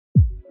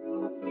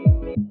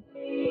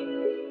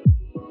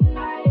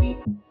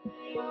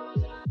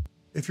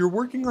If you're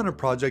working on a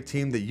project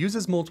team that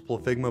uses multiple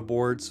Figma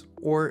boards,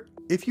 or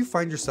if you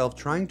find yourself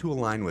trying to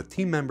align with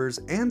team members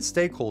and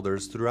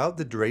stakeholders throughout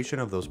the duration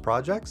of those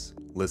projects,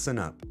 listen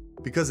up.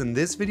 Because in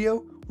this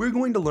video, we're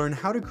going to learn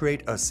how to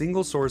create a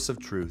single source of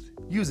truth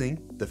using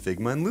the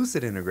Figma and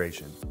Lucid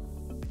integration.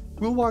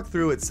 We'll walk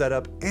through its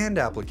setup and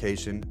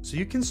application so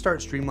you can start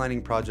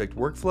streamlining project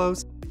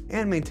workflows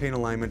and maintain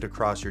alignment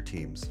across your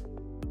teams.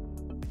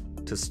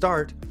 To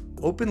start,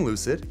 open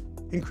Lucid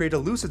and create a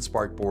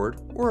Lucidspark board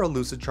or a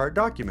Lucidchart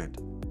document.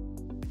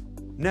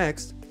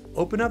 Next,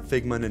 open up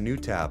Figma in a new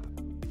tab.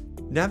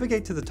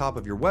 Navigate to the top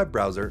of your web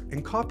browser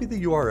and copy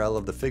the URL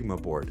of the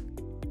Figma board.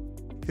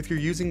 If you're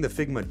using the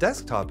Figma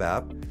desktop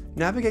app,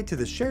 navigate to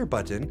the Share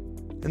button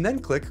and then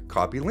click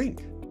Copy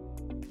Link.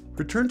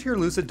 Return to your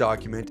Lucid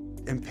document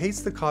and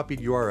paste the copied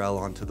URL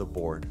onto the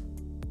board.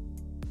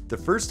 The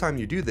first time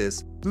you do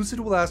this, Lucid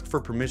will ask for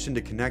permission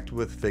to connect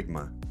with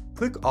Figma.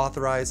 Click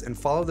Authorize and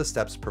follow the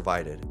steps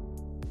provided.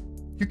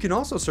 You can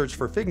also search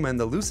for Figma in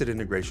the Lucid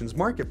Integrations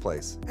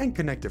Marketplace and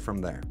connect it from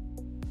there.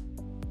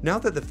 Now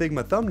that the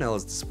Figma thumbnail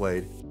is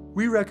displayed,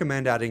 we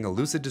recommend adding a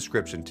Lucid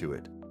description to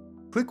it.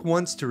 Click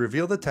once to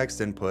reveal the text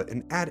input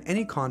and add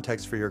any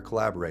context for your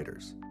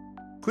collaborators.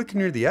 Click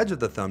near the edge of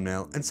the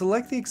thumbnail and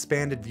select the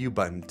Expanded View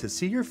button to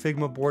see your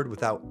Figma board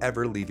without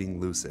ever leaving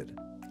Lucid.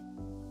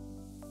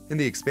 In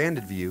the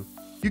Expanded View,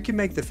 you can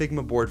make the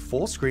Figma board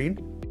full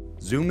screen,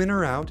 zoom in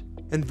or out,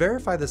 and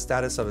verify the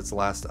status of its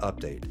last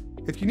update.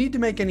 If you need to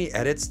make any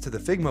edits to the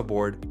Figma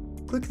board,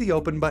 click the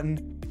Open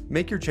button,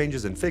 make your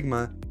changes in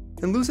Figma,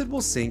 and Lucid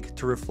will sync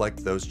to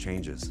reflect those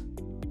changes.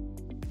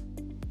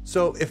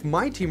 So if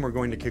my team were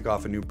going to kick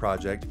off a new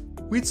project,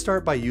 we'd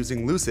start by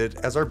using Lucid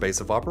as our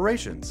base of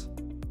operations.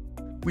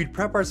 We'd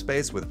prep our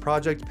space with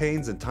project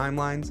panes and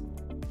timelines,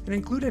 and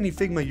include any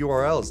Figma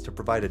URLs to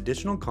provide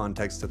additional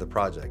context to the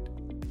project.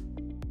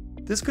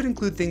 This could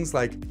include things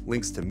like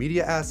links to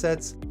media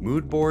assets,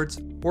 mood boards,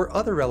 or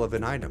other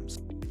relevant items.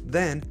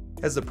 Then,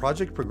 as the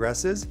project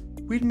progresses,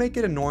 we'd make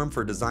it a norm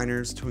for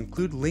designers to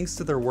include links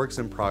to their works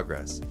in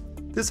progress.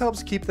 This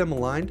helps keep them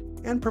aligned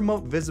and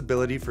promote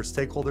visibility for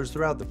stakeholders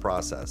throughout the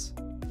process.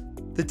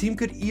 The team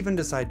could even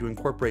decide to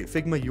incorporate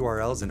Figma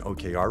URLs in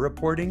OKR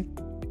reporting,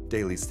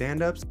 daily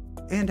stand-ups,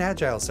 and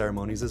agile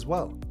ceremonies as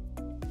well.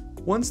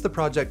 Once the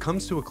project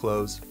comes to a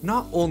close,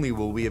 not only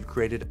will we have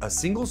created a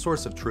single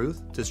source of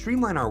truth to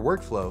streamline our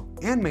workflow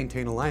and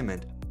maintain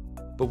alignment,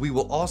 but we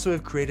will also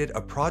have created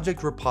a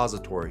project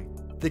repository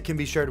that can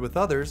be shared with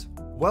others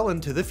well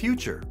into the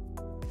future.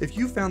 If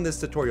you found this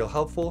tutorial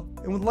helpful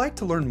and would like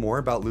to learn more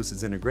about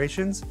Lucid's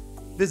integrations,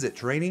 visit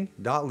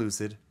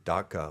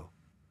training.lucid.co.